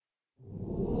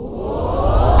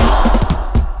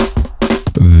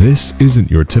This isn't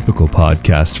your typical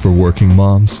podcast for working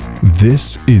moms.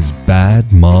 This is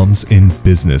Bad Moms in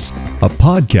Business, a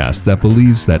podcast that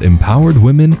believes that empowered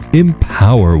women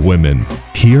empower women.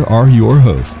 Here are your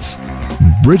hosts,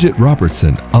 Bridget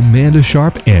Robertson, Amanda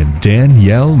Sharp, and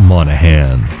Danielle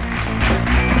Monahan.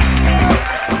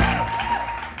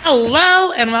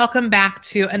 Hello, and welcome back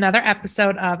to another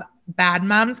episode of Bad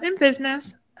Moms in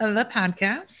Business, the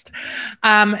podcast.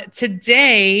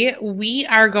 Today, we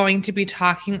are going to be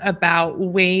talking about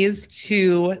ways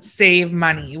to save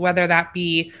money, whether that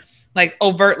be like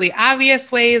overtly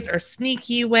obvious ways or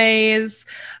sneaky ways.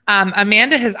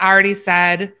 Amanda has already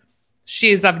said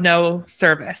she's of no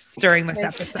service during this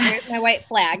episode. There's my white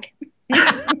flag.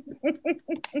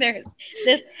 There's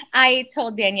this. I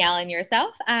told Danielle and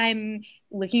yourself, I'm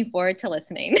looking forward to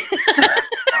listening.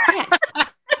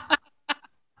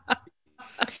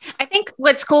 I think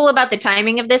what's cool about the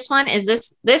timing of this one is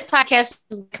this podcast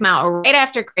has come out right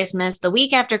after Christmas, the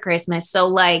week after Christmas. So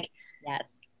like, Yes.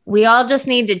 we all just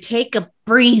need to take a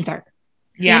breather.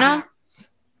 Yes.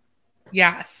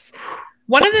 Yes.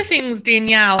 One of the things,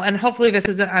 Danielle, and hopefully this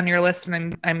isn't on your list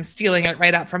and I'm stealing it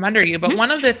right out from under you, but one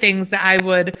of the things that I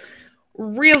would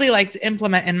really like to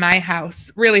implement in my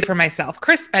house, really for myself,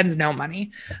 Chris spends no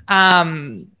money,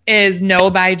 is no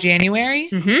by January.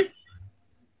 Mm-hmm.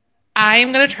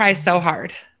 I'm going to try so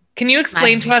hard. Can you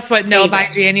explain to us what no by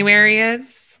January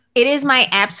is? It is my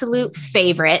absolute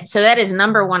favorite. So that is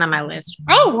number one on my list.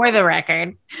 Oh, for the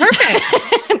record.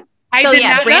 Perfect. I So did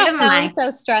yeah, not Brandon know. and I, Sounds so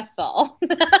stressful.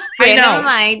 I Brandon know. and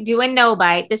I do a no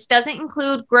buy. This doesn't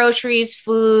include groceries,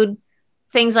 food,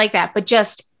 things like that, but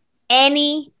just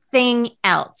anything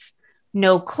else.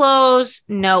 No clothes,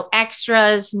 no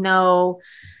extras, no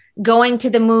going to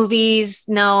the movies,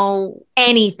 no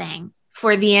anything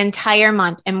for the entire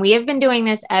month. And we have been doing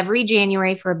this every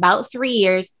January for about 3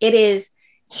 years. It is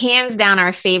hands down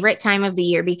our favorite time of the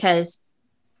year because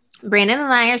Brandon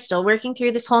and I are still working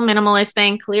through this whole minimalist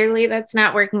thing. Clearly that's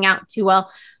not working out too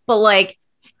well, but like,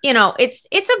 you know, it's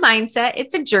a mindset,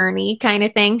 it's a journey kind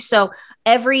of thing. So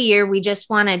every year we just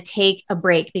want to take a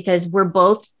break because we're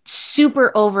both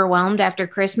super overwhelmed after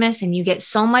Christmas and you get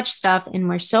so much stuff and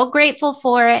we're so grateful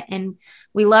for it. And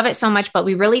we love it so much, but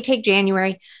we really take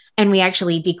January and we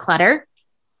actually declutter.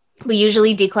 We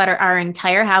usually declutter our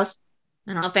entire house.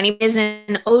 I don't know if anybody's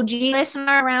an OG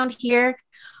listener around here,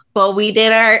 but we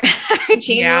did our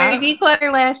January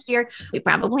declutter last year. We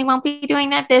probably won't be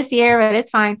doing that this year, but it's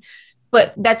fine.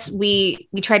 But we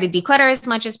try to declutter as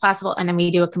much as possible. And then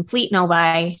we do a complete no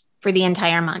buy for the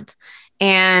entire month.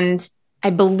 And I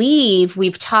believe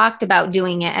we've talked about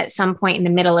doing it at some point in the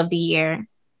middle of the year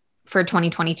for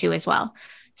 2022 as well.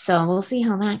 So we'll see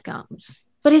how that goes.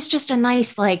 But it's just a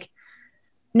nice, like,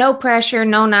 no pressure,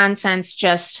 no nonsense,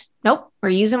 just nope, we're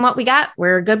using what we got.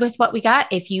 We're good with what we got.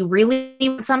 If you really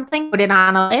want something, put it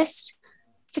on a list.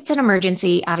 If it's an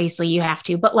emergency, obviously you have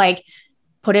to, but like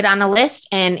put it on a list.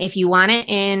 And if you want it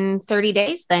in 30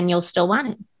 days, then you'll still want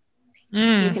it.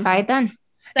 You can buy it then.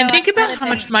 And think about how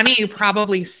much money you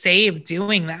probably save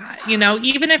doing that. You know,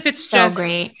 even if it's just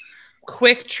great.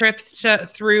 Quick trips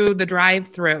through the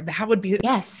drive-through, that would be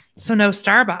So no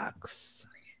Starbucks.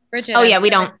 Bridget, Oh yeah, we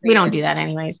don't do that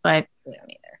anyways, but We don't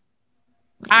either.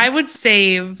 I would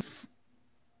save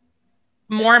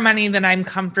more money than I'm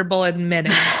comfortable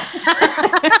admitting.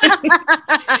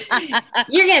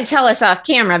 you're going to tell us off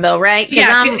camera though, right?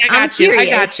 Yes, I'm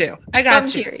curious. I got I'm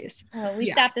you. curious.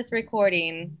 We stop this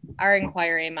recording. Our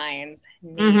inquiring minds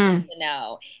need Mhm. to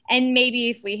know. And maybe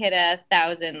if we hit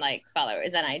 1,000 like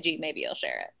followers on IG, maybe you'll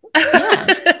share it.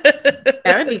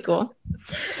 That would be cool.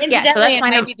 Incidentally, so that's it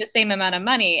might be the same amount of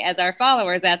money as our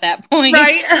followers at that point.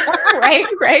 Right.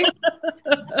 right.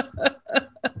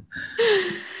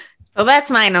 So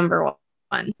that's my number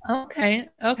one. Okay.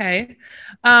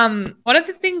 One of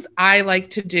the things I like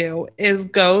to do is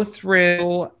go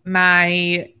through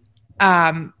my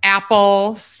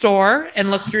Apple store and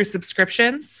look through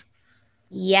subscriptions.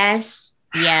 Yes.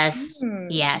 Hmm.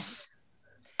 Yes.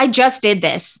 I just did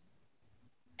this.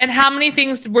 And how many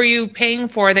things were you paying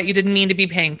for that you didn't mean to be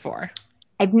paying for?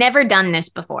 I've never done this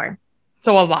before.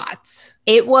 So a lot.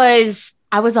 I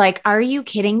was like, are you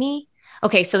kidding me?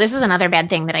 Okay, so this is another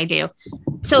bad thing that I do.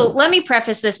 So let me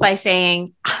preface this by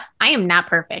saying I am not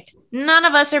perfect. None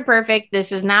of us are perfect.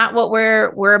 This is not what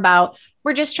we're about.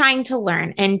 We're just trying to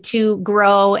learn and to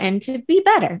grow and to be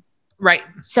better. Right.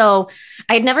 So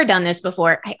I had never done this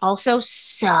before. I also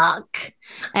suck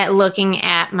at looking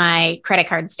at my credit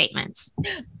card statements.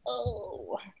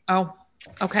 Oh.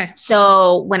 Okay.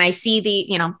 So when I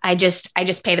see I just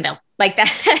pay the bill like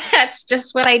that. That's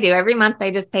just what I do. Every month I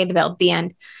just pay the bill at the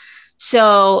end.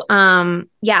 So,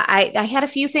 yeah, I had a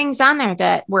few things on there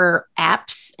that were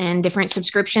apps and different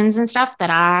subscriptions and stuff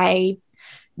that I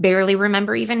barely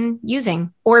remember even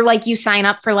using. Or like you sign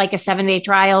up for like a 7-day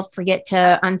trial, forget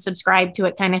to unsubscribe to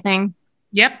it kind of thing.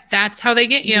 Yep, that's how they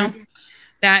get you. Mhm.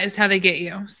 That is how they get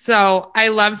you. So I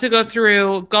love to go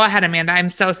through. Go ahead, Amanda. I'm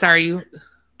so sorry.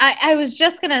 I was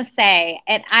just gonna say,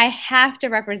 and I have to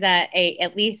represent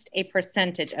at least a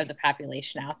percentage of the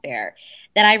population out there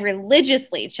that I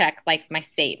religiously check like my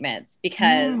statements,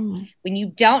 because when you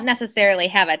don't necessarily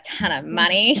have a ton of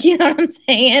money, you know what I'm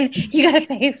saying? You gotta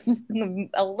pay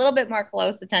a little bit more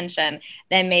close attention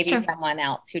than maybe someone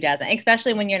else who doesn't,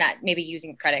 especially when you're not maybe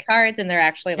using credit cards and they're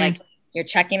actually like your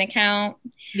checking account.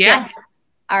 Yeah.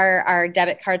 Our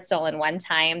debit card stolen one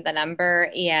time, the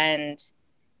number, and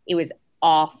it was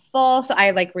awful. So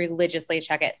I like religiously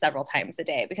check it several times a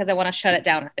day because I want to shut it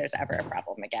down if there's ever a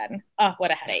problem again. Oh, what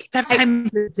a headache. 7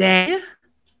 times a day?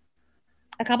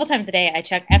 A couple times a day I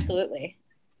check. Absolutely.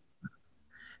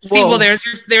 See, well,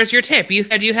 there's your tip. You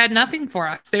said you had nothing for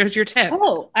us. There's your tip.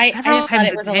 Oh, I thought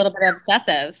it was a little bit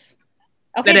obsessive.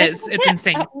 Okay, it is. It's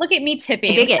insane. Oh, look at me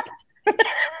tipping. I dig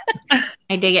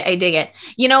it. I dig it.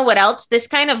 You know what else? This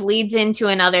kind of leads into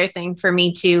another thing for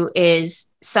me too, is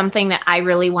something that I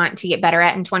really want to get better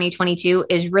at in 2022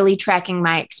 is really tracking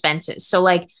my expenses. So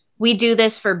like we do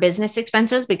this for business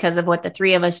expenses because of what the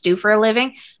three of us do for a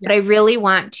living, but I really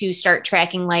want to start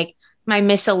tracking like my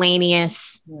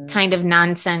miscellaneous kind of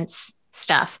nonsense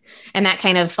stuff. And that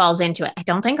kind of falls into it. I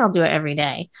don't think I'll do it every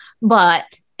day, but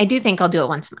I do think I'll do it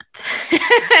once a month.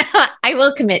 I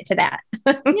will commit to that.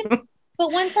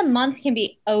 But once a month can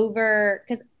be over,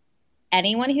 because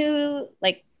anyone who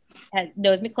like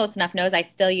knows me close enough knows I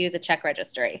still use a check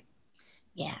registry.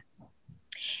 Yeah.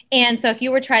 And so if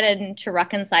you were trying to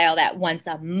reconcile that once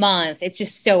a month, it's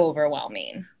just so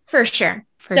overwhelming. For sure.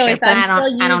 If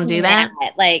I don't do that.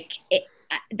 Like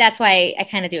that's why I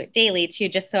kind of do it daily too,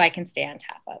 just so I can stay on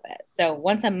top of it. So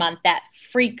once a month, that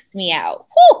freaks me out.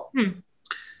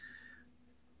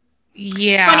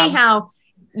 Yeah. Funny how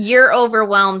you're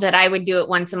overwhelmed that I would do it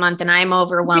once a month, and I'm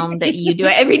overwhelmed that you do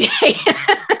it every day.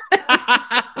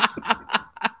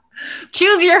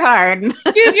 Choose your hard.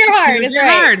 Choose your hard. Choose your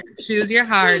hard. Choose your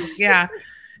hard. Yeah.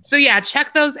 So yeah,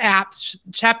 check those apps.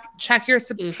 Check your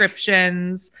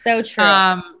subscriptions. So true.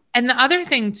 And the other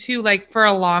thing too, like for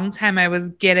a long time, I was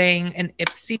getting an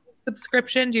Ipsy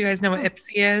subscription. Do you guys know what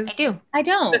Ipsy is? I do. I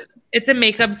don't. It's a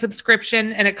makeup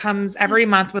subscription, and it comes every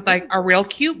month with like a real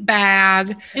cute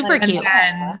bag. Super cute.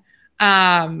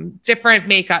 And different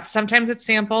makeup. Sometimes it's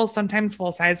samples, sometimes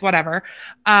full size, whatever.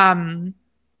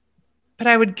 But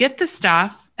I would get the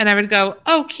stuff and I would go,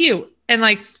 oh, cute, and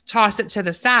like toss it to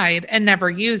the side and never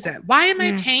use it. Why am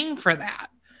I paying for that?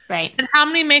 Right. And how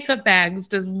many makeup bags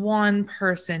does one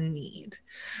person need?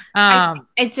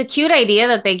 It's a cute idea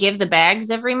that they give the bags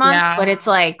every month, but it's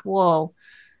like, whoa,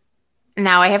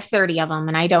 now I have 30 of them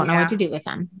and I don't know what to do with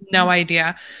them. No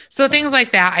idea. So things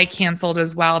like that I canceled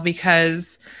as well,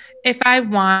 because if I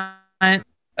want a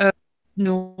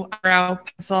new eyebrow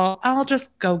pencil, I'll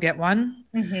just go get one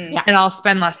and I'll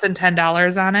spend less than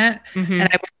 $10 on it. And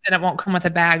it won't come with a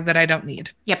bag that I don't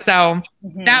need. Yep. So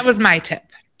that was my tip.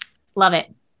 Love it.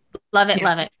 Love it. Yeah.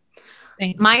 Love it.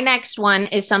 Thanks. My next one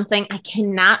is something I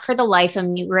cannot for the life of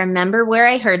me remember where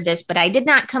I heard this, but I did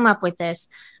not come up with this,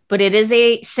 but it is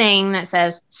a saying that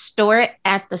says, store it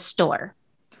at the store.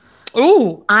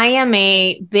 Ooh. I am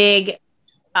a big,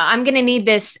 I'm going to need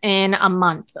this in a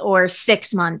month or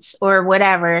 6 months or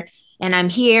whatever. And I'm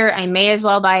here. I may as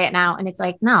well buy it now. And it's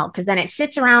like, no, because then it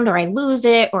sits around or I lose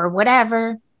it or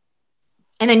whatever.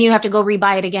 And then you have to go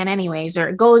rebuy it again anyways, or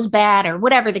it goes bad or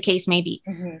whatever the case may be.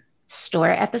 Store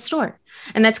it at the store.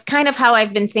 And that's kind of how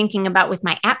I've been thinking about with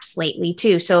my apps lately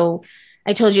too. So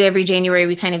I told you every January,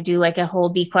 we kind of do like a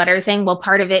whole declutter thing. Well,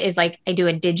 part of it is like, I do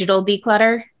a digital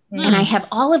declutter and I have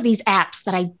all of these apps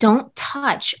that I don't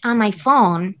touch on my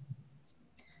phone.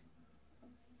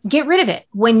 Get rid of it.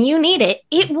 When you need it,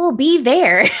 it will be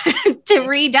there to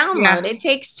re-download. It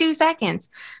takes 2 seconds.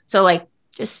 So like,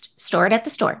 just store it at the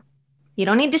store. You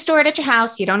don't need to store it at your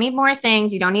house. You don't need more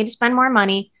things. You don't need to spend more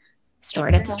money. Store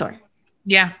it at the store.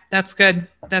 Yeah, that's good.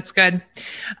 That's good.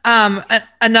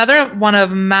 Another one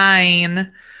of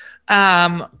mine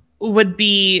would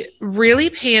be really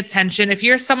pay attention. If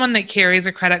you're someone that carries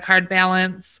a credit card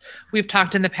balance, we've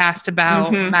talked in the past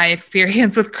about my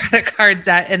experience with credit card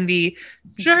debt and the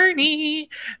journey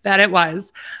that it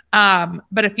was.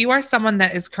 But if you are someone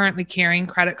that is currently carrying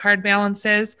credit card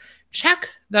balances, check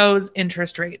those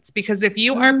interest rates, because if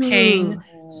you are paying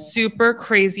super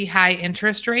crazy high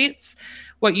interest rates,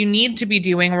 what you need to be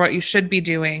doing, or what you should be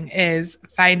doing, is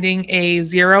finding a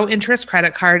 0 interest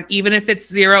credit card, even if it's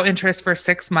 0 interest for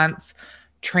 6 months,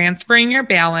 transferring your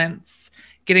balance,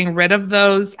 getting rid of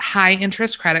those high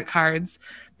interest credit cards,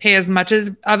 pay as much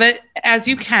of it as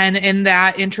you can in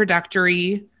that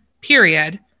introductory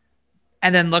period,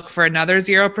 and then look for another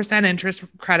 0% interest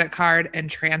credit card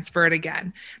and transfer it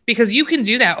again. Because you can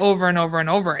do that over and over and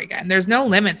over again. There's no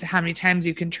limit to how many times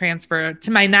you can transfer,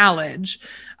 to my knowledge,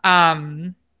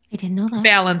 I didn't know that.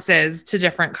 balances to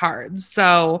different cards.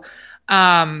 So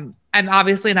I'm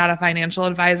obviously not a financial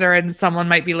advisor, and someone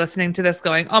might be listening to this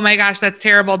going, oh my gosh, that's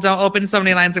terrible. Don't open so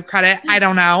many lines of credit. I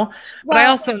don't know. But I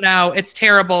also know it's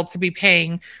terrible to be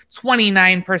paying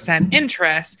 29%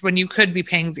 interest when you could be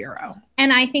paying 0.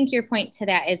 And I think your point to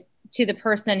that is to the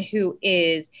person who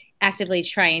is actively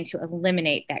trying to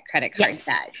eliminate that credit card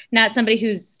debt, not somebody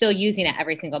who's still using it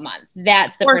every single month.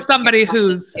 That's the or person somebody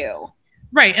who's to.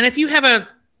 Right. And if you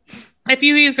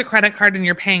use a credit card and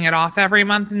you're paying it off every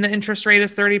month and the interest rate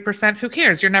is 30%, who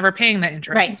cares? You're never paying the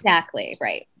interest. Right. Exactly.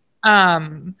 Right.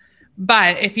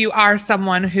 But if you are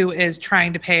someone who is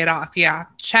trying to pay it off,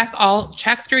 check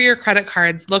through your credit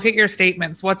cards, look at your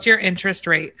statements. What's your interest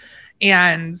rate?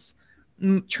 And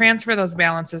transfer those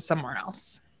balances somewhere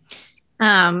else.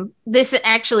 This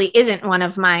actually isn't one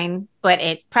of mine, but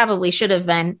it probably should have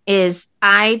been, is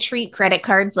I treat credit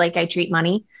cards like I treat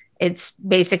money. It's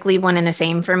basically one and the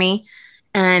same for me.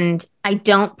 And I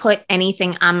don't put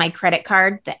anything on my credit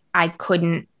card that I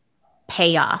couldn't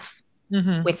pay off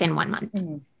within 1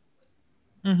 month.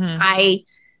 I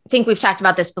think we've talked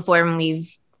about this before when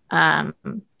we've,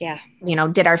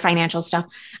 did our financial stuff.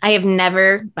 I have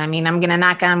never, I'm going to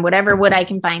knock on whatever wood I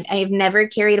can find. I have never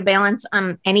carried a balance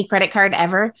on any credit card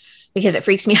ever, because it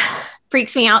freaks me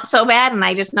out so bad. And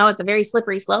I just know it's a very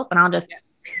slippery slope, and I'll just,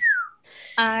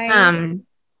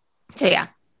 so yeah,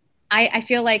 I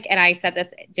feel like, and I said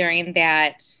this during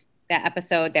that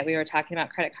episode that we were talking about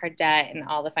credit card debt and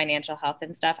all the financial health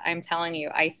and stuff. I'm telling you,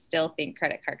 I still think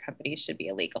credit card companies should be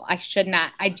illegal. I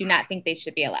do not think they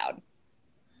should be allowed.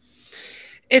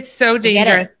 It's so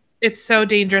dangerous. It's so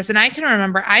dangerous. And I can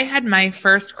remember I had my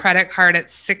first credit card at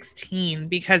 16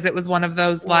 because it was one of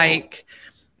those, like,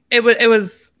 it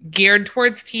was geared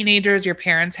towards teenagers. Your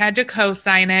parents had to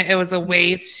co-sign it. It was a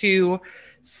way to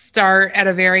start at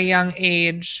a very young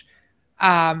age,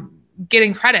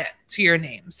 getting credit to your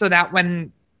name, so that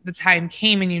when the time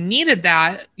came and you needed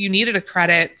a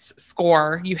credit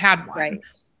score, you had one.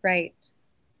 Right.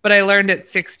 But I learned at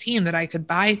 16 that I could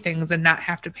buy things and not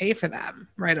have to pay for them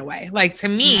right away. Like, to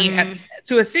me,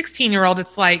 to a 16-year-old,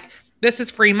 it's like, this is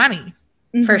free money.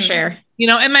 For sure.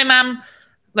 And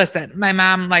my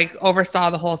mom like oversaw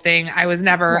the whole thing. I was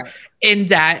never in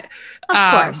debt.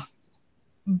 Of course.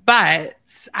 But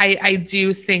I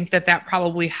do think that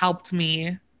probably helped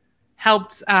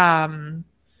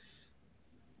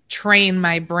train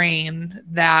my brain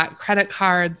that credit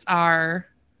cards are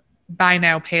buy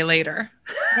now, pay later.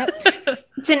 Yep.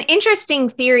 It's an interesting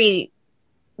theory,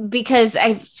 because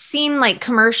I've seen like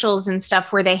commercials and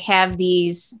stuff where they have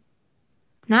these,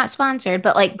 not sponsored,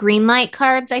 but like green light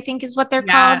cards, I think is what they're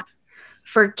called,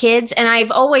 for kids. And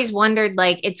I've always wondered,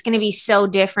 like, it's going to be so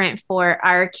different for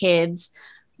our kids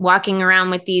walking around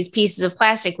with these pieces of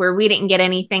plastic, where we didn't get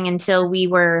anything until you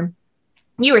were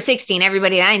 16.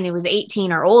 Everybody that I knew was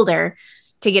 18 or older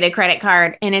to get a credit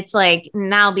card. And it's like,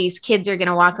 now these kids are going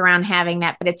to walk around having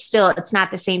that, but it's not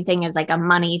the same thing as like a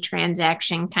money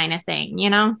transaction kind of thing,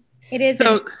 It is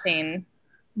interesting.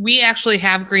 We actually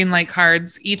have green light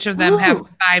cards. Each of them have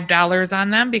 $5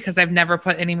 on them, because I've never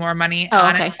put any more money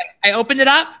on it. I opened it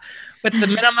up with the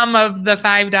minimum of the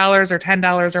 $5 or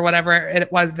 $10 or whatever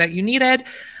it was that you needed.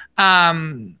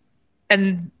 And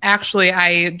actually,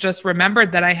 I just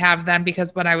remembered that I have them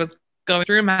because when I was going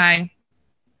through my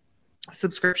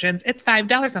subscriptions, it's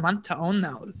 $5 a month to own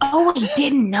those. Oh, I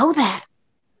didn't know that.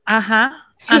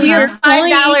 To your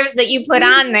 $5 that you put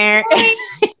on there.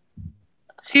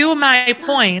 To my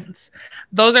point,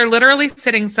 those are literally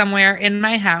sitting somewhere in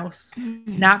my house,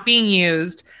 not being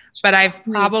used, but I've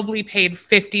probably paid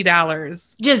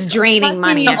 $50. Just draining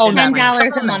money.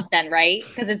 $10 a month then, right?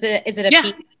 Because is it a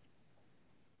piece?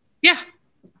 Yeah.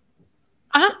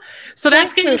 So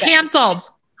that's getting canceled.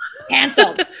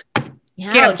 Canceled.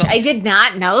 Ouch, I did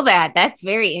not know that. That's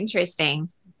very interesting.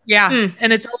 Yeah.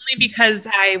 And it's only because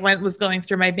I was going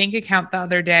through my bank account the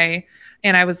other day,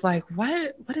 and I was like,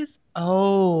 what is,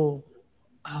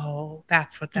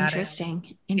 that's what that is.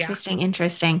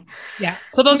 Interesting. Yeah.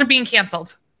 So those are being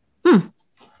canceled. Do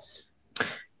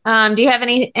you have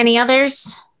any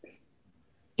others?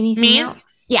 Anything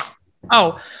else? Yeah.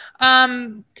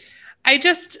 I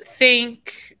just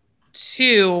think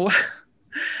to,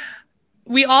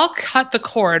 we all cut the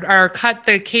cord or cut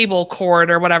the cable cord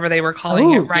or whatever they were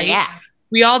calling it, right? Yeah.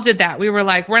 We all did that. We were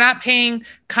like, we're not paying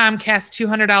Comcast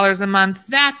 $200 a month.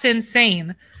 That's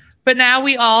insane. But now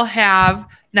we all have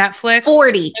Netflix,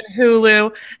 40 and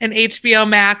Hulu and HBO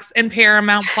Max and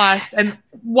Paramount Plus and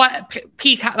what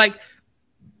Peacock, like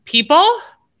people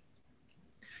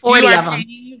 40 you are of them.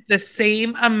 paying the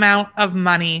same amount of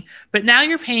money, but now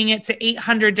you're paying it to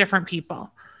 800 different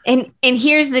people. And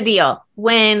here's the deal.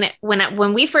 When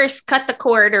we first cut the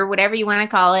cord or whatever you want to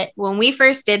call it, when we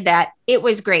first did that, it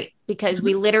was great because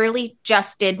we literally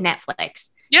just did Netflix.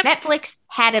 Yep. Netflix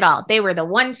had it all. They were the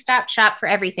one-stop shop for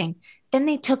everything. Then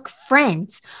they took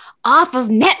Friends off of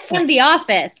Netflix. From The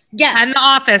Office. Yes. And The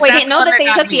Office. Wait, I that's didn't know one that they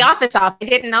got took me. The Office off. I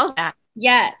didn't know that.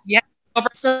 Yes. Yeah. Over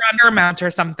Paramount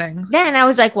or something. Then I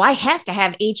was like, well, I have to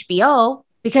have HBO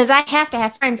because I have to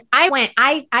have Friends.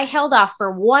 I held off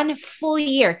for 1 full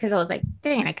year because I was like,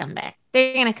 they're going to come back.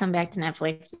 They're going to come back to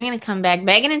Netflix. They're going to come back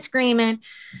begging and screaming.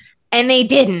 And they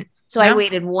didn't. So I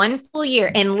waited 1 full year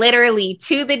and literally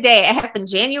to the day, it happened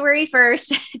January 1st,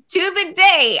 to the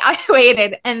day I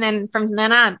waited. And then from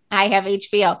then on, I have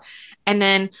HBO. And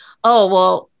then,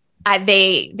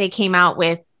 they came out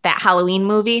with that Halloween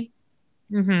movie,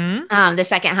 the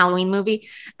second Halloween movie.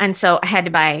 And so I had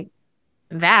to buy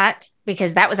that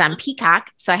because that was on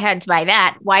Peacock. So I had to buy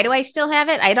that. Why do I still have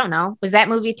it? I don't know. Was that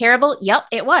movie terrible? Yep,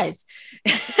 it was.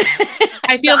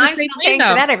 I feel the I'm same still way paying though.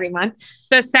 for that every month.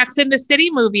 The Sex and the City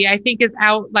movie, I think, is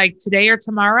out like today or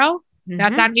tomorrow.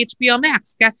 That's on HBO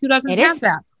Max. Guess who doesn't have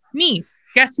that? Me.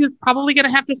 Guess who's probably going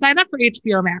to have to sign up for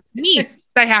HBO Max? Me.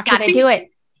 I have to Gotta do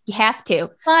it. You have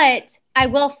to. But I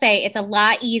will say it's a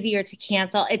lot easier to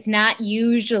cancel. It's not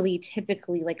usually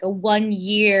typically like a 1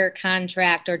 year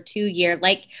contract or 2 year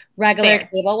like regular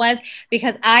cable was,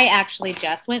 because I actually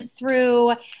just went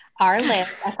through our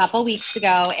list a couple weeks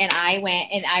ago and I went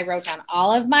and I wrote down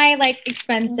all of my like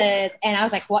expenses and I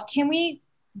was like, what can we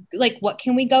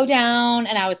go down?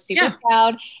 And I was super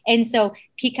proud. And so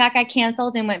Peacock I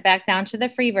canceled and went back down to the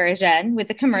free version with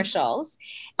the commercials.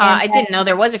 I didn't know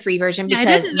there was a free version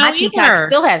because my Peacock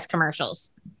still has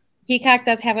commercials. Peacock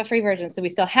does have a free version, so we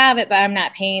still have it, but I'm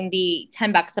not paying the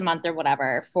 $10 a month or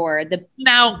whatever for the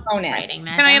bonus. Can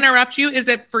I interrupt you? Is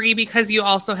it free because you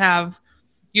also have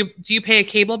do you pay a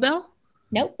cable bill?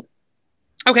 Nope.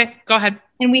 Okay, go ahead.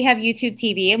 And we have YouTube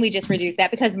TV, and we just reduced that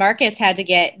because Marcus had to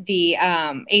get the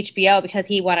HBO because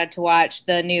he wanted to watch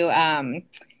the new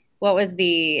what was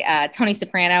the Tony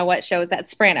Soprano? What show is that?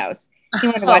 Sopranos. He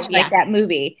wanted to watch that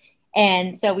movie,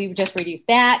 and so we just reduced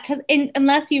that because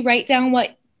unless you write down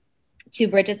what. To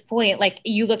Bridget's point, like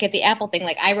you look at the Apple thing,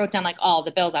 like I wrote down like all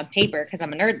the bills on paper because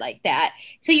I'm a nerd like that.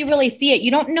 So you really see it.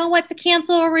 You don't know what to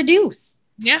cancel or reduce.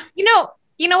 Yeah. You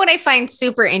know what I find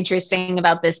super interesting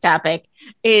about this topic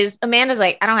is Amanda's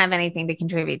like, I don't have anything to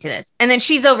contribute to this. And then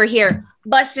she's over here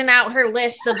busting out her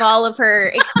lists of all of her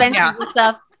expenses and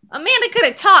stuff. Amanda could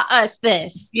have taught us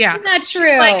this. Yeah. Not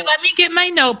true. Like, let me get my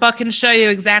notebook and show you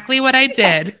exactly what I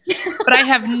did. But I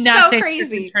have nothing to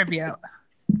contribute.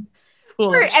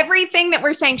 For everything that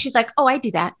we're saying, she's like, oh, I do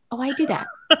that. Oh, I do that.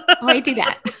 Oh, I do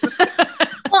that.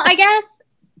 Well, I guess,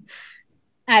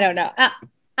 I don't know.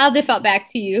 I'll default back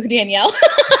to you, Danielle.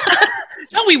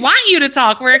 No, we want you to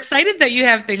talk. We're excited that you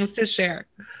have things to share.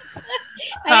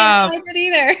 I didn't like it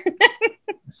either.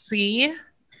 See?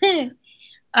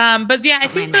 But yeah, I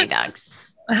think my dogs.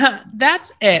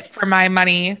 That's it for my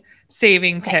money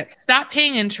saving tip. Stop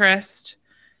paying interest.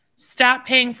 Stop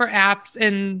paying for apps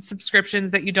and subscriptions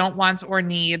that you don't want or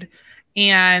need,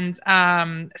 and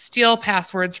steal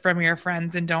passwords from your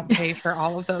friends and don't pay for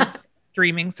all of those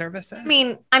streaming services. I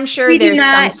mean, I'm sure there's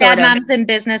some sort Bad Moms in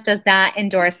Business does not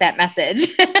endorse that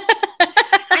message.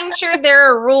 I'm sure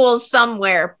there are rules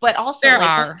somewhere, but also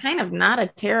it's kind of not a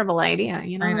terrible idea.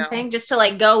 You know what I'm saying? Just to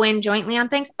like go in jointly on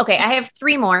things. Okay, I have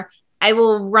 3 more. I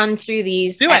will run through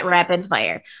these at rapid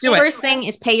fire. First thing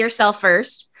is pay yourself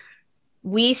first.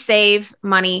 We save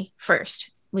money first.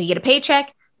 We get a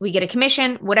paycheck, we get a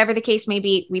commission, whatever the case may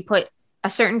be. We put a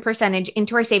certain percentage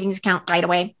into our savings account right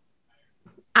away.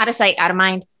 Out of sight, out of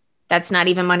mind. That's not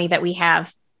even money that we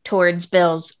have towards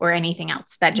bills or anything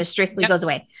else. That just strictly goes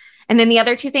away. And then the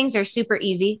other 2 things are super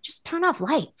easy. Just turn off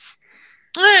lights.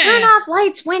 Turn off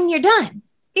lights when you're done.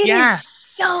 It is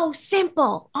so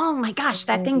simple. Oh my gosh,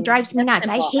 that thing drives me nuts.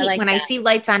 I hate when I see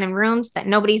lights on in rooms that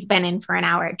nobody's been in for an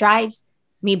hour. It drives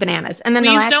me bananas. And then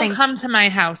Please don't come to my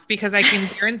house because I can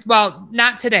guarantee, well,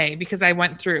 not today because I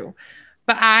went through,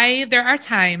 but there are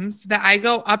times that I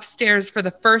go upstairs for the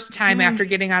first time after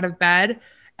getting out of bed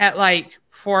at like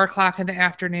 4:00 in the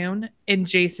afternoon and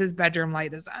Jace's bedroom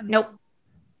light is on. Nope.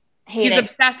 He's it.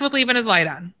 obsessed with leaving his light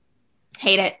on.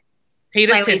 Hate it. Hate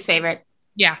My it too. least favorite.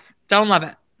 Yeah. Don't love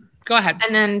it. Go ahead.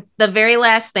 And then the very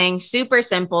last thing, super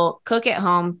simple, cook at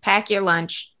home, pack your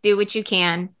lunch, do what you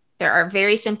can. There are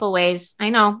very simple ways. I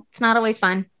know it's not always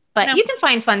fun, but No. you can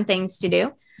find fun things to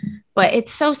do. But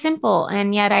it's so simple,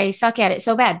 and yet I suck at it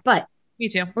so bad. But Me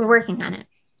too. we're working on it.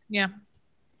 Yeah.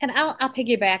 And I'll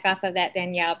piggyback off of that,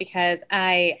 Danielle, because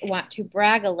I want to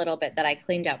brag a little bit that I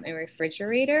cleaned out my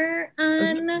refrigerator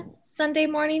on Sunday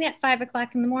morning at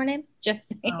 5:00 in the morning. Just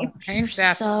saying. Okay.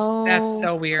 That's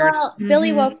so weird. Well,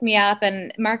 Billy Mhm. woke me up,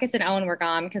 and Marcus and Owen were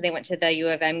gone because they went to the U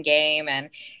of M game,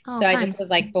 and so I just was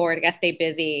like bored. I got to stay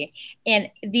busy, and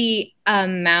the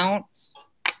amount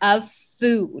of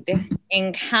food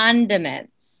and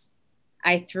condiments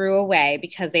I threw away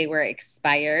because they were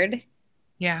expired.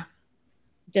 Yeah.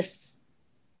 Just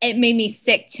it made me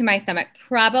sick to my stomach,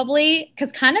 probably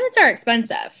because condiments are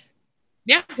expensive.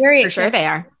 Yeah, Very For sure expensive. they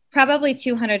are. Probably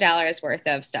 $200 worth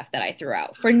of stuff that I threw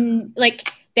out for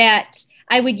like that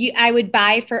I would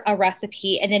buy for a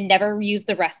recipe and then never use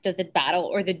the rest of the bottle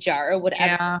or the jar or whatever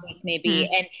Yeah. the case may be.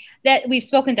 And that we've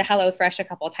spoken to HelloFresh a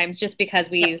couple of times just because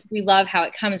we love how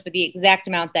it comes with the exact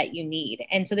amount that you need.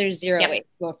 And so there's zero waste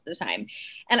most of the time.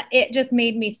 And it just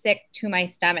made me sick to my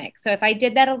stomach. So if I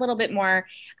did that a little bit more,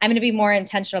 I'm going to be more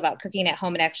intentional about cooking at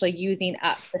home and actually using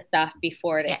up the stuff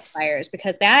before it expires,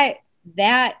 because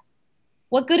that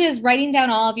what good is writing down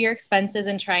all of your expenses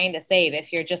and trying to save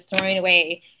if you're just throwing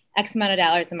away X amount of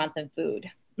dollars a month in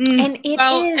food? And it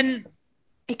is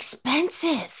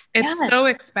expensive. It's so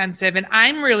expensive. And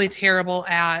I'm really terrible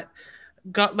at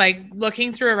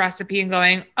looking through a recipe and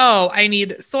going, oh, I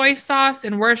need soy sauce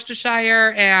and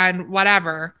Worcestershire and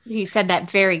whatever. You said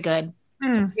that very good.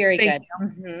 Very good.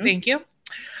 Thank you.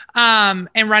 And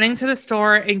running to the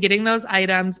store and getting those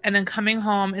items and then coming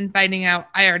home and finding out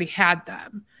I already had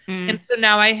them. And so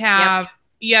now I have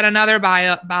yet another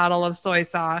bottle of soy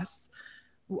sauce.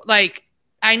 Like,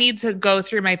 I need to go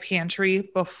through my pantry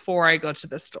before I go to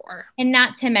the store. And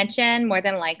not to mention, more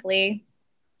than likely,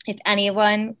 if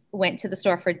anyone went to the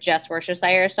store for just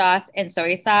Worcestershire sauce and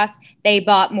soy sauce, they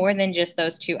bought more than just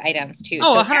those two items too.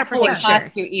 Oh, so 100%. It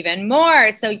cost you even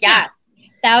more. So yeah,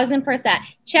 1,000%.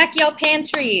 Check your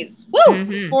pantries. Woo!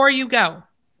 Before you go.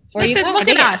 Before you go. Look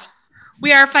at us.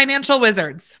 We are financial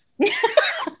wizards.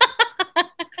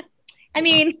 I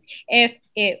mean, if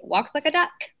it walks like a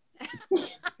duck.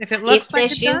 If it looks If like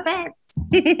the a shoe duck,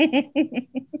 fits.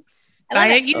 buy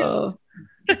it used.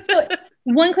 So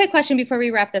one quick question before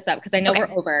we wrap this up, because I know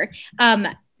we're over.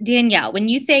 Danielle, when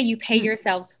you say you pay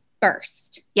yourselves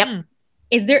first,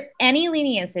 is there any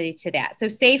leniency to that? So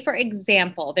say, for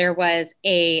example, there was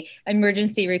a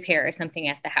emergency repair or something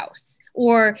at the house,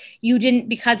 or you didn't,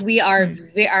 because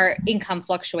our income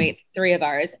fluctuates, three of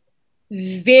ours,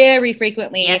 very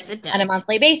frequently on a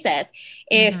monthly basis.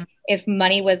 If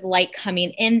money was light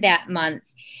coming in that month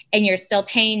and you're still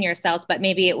paying yourselves, but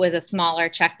maybe it was a smaller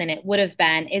check than it would have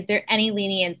been, is there any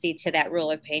leniency to that rule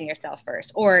of paying yourself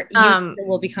first, or you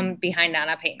will become behind on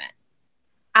a payment?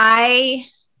 I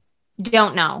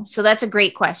don't know. So that's a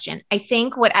great question. I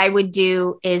think what I would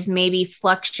do is maybe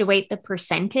fluctuate the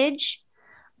percentage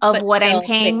of what I'm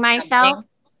paying myself.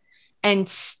 And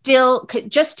still,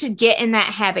 just to get in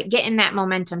that habit, get in that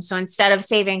momentum. So instead of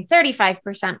saving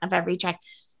 35% of every check,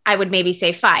 I would maybe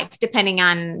save 5%, depending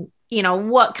on,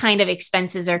 what kind of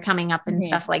expenses are coming up and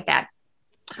stuff like that.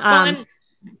 Well, and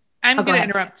I'm going to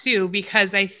interrupt too,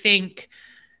 because I think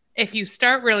if you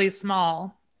start really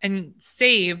small and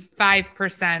save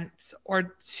 5%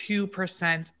 or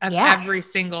 2% of every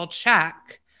single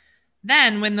check,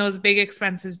 then when those big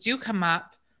expenses do come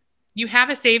up, you have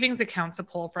a savings account to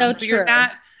pull from. So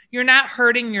you're not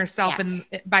hurting yourself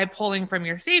by pulling from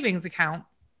your savings account.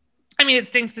 I mean, it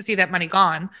stinks to see that money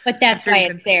gone. But that's why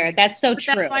it's there. That's so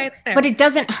true. That's why it's there. But it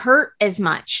doesn't hurt as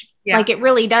much. Yeah. Like, it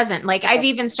really doesn't. Like, I've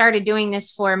even started doing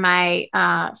this for my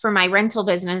rental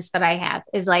business that I have,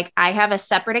 is like, I have a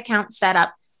separate account set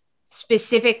up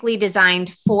specifically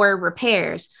designed for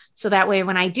repairs. So that way,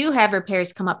 when I do have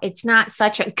repairs come up, it's not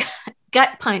such a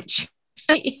gut punch.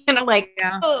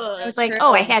 It's like,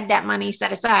 I had that money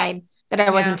set aside that I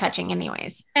wasn't touching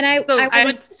anyways. And I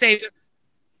would say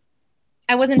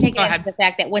I wasn't taking into the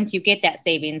fact that once you get that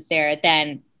savings there,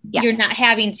 then you're not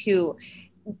having to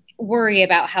worry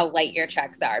about how light your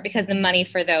checks are, because the money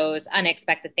for those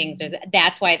unexpected things,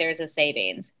 that's why there's a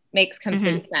savings. Makes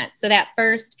complete sense. So that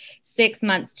first 6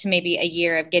 months to maybe a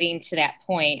year of getting to that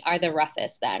point are the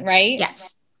roughest then, right?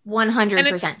 Yes.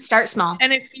 100%. Start small.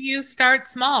 And if you start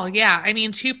small, I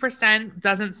mean, 2%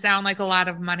 doesn't sound like a lot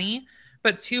of money,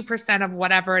 but 2% of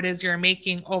whatever it is you're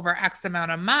making over X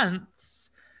amount of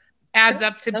months adds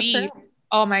up to So be, true.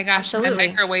 oh my gosh, Absolutely. my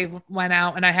microwave went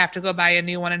out and I have to go buy a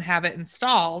new one and have it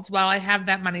installed. Well, I have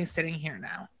that money sitting here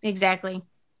now. Exactly.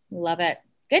 Love it.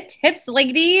 Good tips,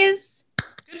 ladies.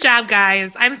 Good job,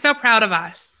 guys. I'm so proud of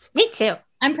us. Me too.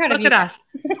 I'm proud Look of you. at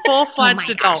us, full-fledged Oh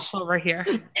my adults gosh. over here.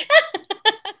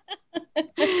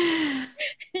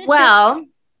 Well,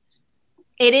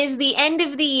 it is the end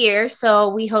of the year, so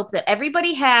we hope that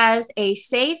everybody has a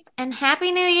safe and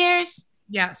happy New Year's.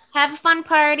 Yes. Have a fun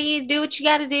party. Do what you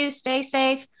got to do. Stay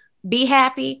safe. Be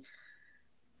happy.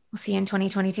 We'll see you in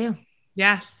 2022.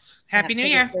 Yes. Happy New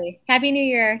Year. Absolutely. Happy New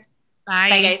Year. Bye.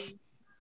 Bye, guys.